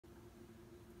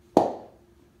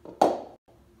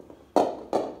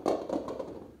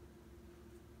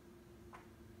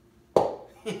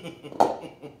I'm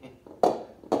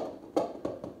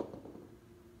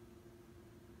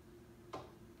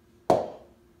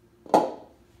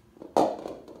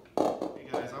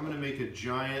going to make a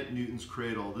giant Newton's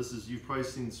cradle. This is, you've probably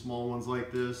seen small ones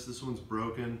like this. This one's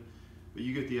broken, but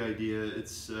you get the idea.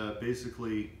 It's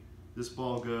basically, this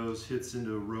ball goes, hits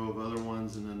into a row of other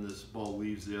ones, and then this ball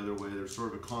leaves the other way. There's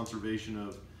sort of a conservation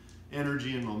of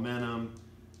energy and momentum.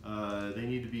 They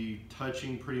need to be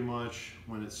touching pretty much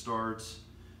when it starts.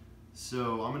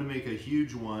 So I'm going to make a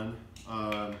huge one.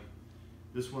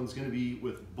 This one's going to be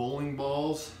with bowling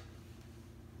balls.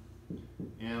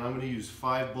 And I'm going to use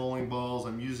 5 bowling balls.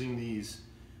 I'm using these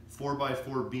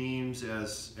 4x4 beams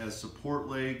as support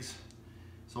legs.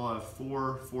 So I'll have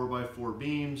 4 4x4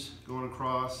 beams going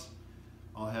across.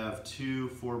 I'll have 2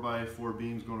 4x4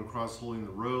 beams going across holding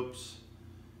the ropes.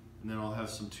 And then I'll have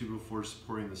some 2x4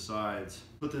 supporting the sides.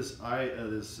 Put this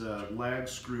lag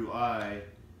screw eye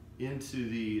into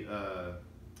the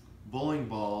bowling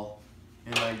ball,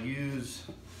 and I use,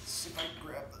 let's see if I can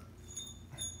grab it.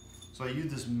 So I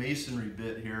use this masonry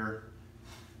bit here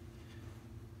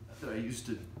that I used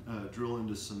to drill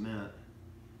into cement.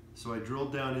 So I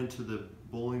drilled down into the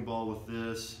bowling ball with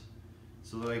this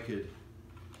so that I could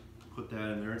put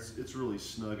that in there. It's really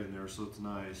snug in there, so it's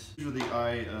nice. These are the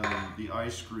eye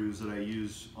screws that I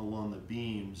use along the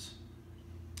beams.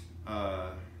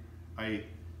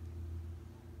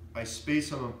 I space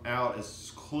them out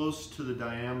as close to the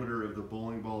diameter of the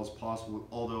bowling ball as possible,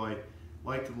 although I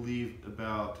like to leave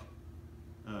about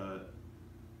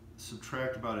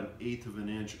subtract about 1/8 of an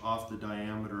inch off the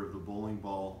diameter of the bowling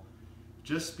ball,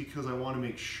 just because I want to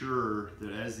make sure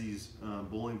that as these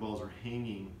bowling balls are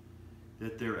hanging,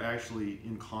 that they're actually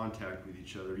in contact with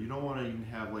each other. You don't want to even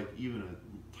have like even a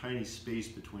tiny space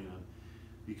between them,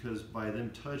 because by them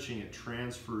touching, it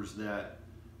transfers that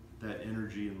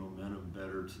energy and momentum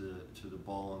better to the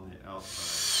ball on the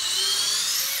outside.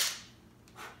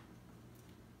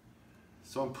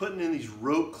 So I'm putting in these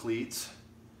rope cleats.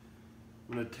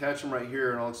 I'm going to attach them right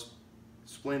here, and I'll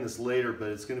explain this later, but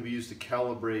it's going to be used to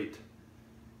calibrate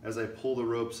as I pull the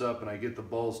ropes up and I get the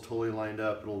balls totally lined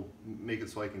up. It'll make it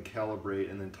so I can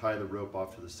calibrate and then tie the rope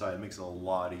off to the side. It makes it a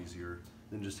lot easier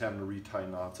than just having to retie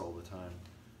knots all the time.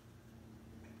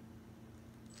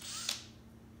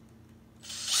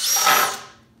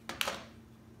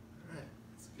 All right,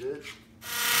 that's good.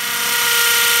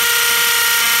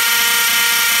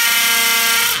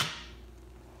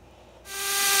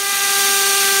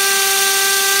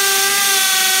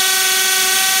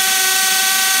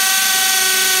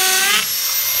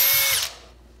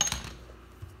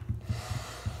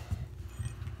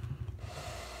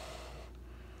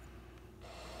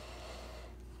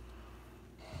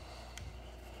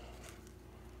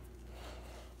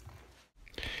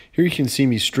 Here you can see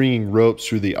me stringing ropes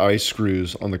through the eye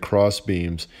screws on the cross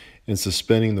beams and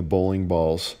suspending the bowling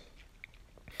balls.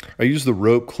 I use the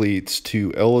rope cleats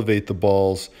to elevate the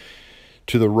balls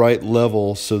to the right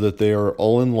level so that they are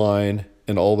all in line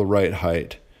and all the right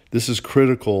height. This is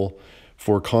critical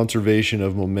for conservation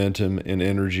of momentum and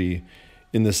energy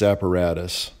in this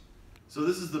apparatus. So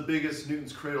this is the biggest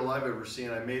Newton's cradle I've ever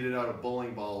seen. I made it out of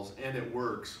bowling balls, and it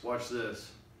works. Watch this.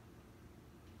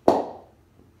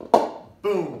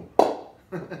 Boom!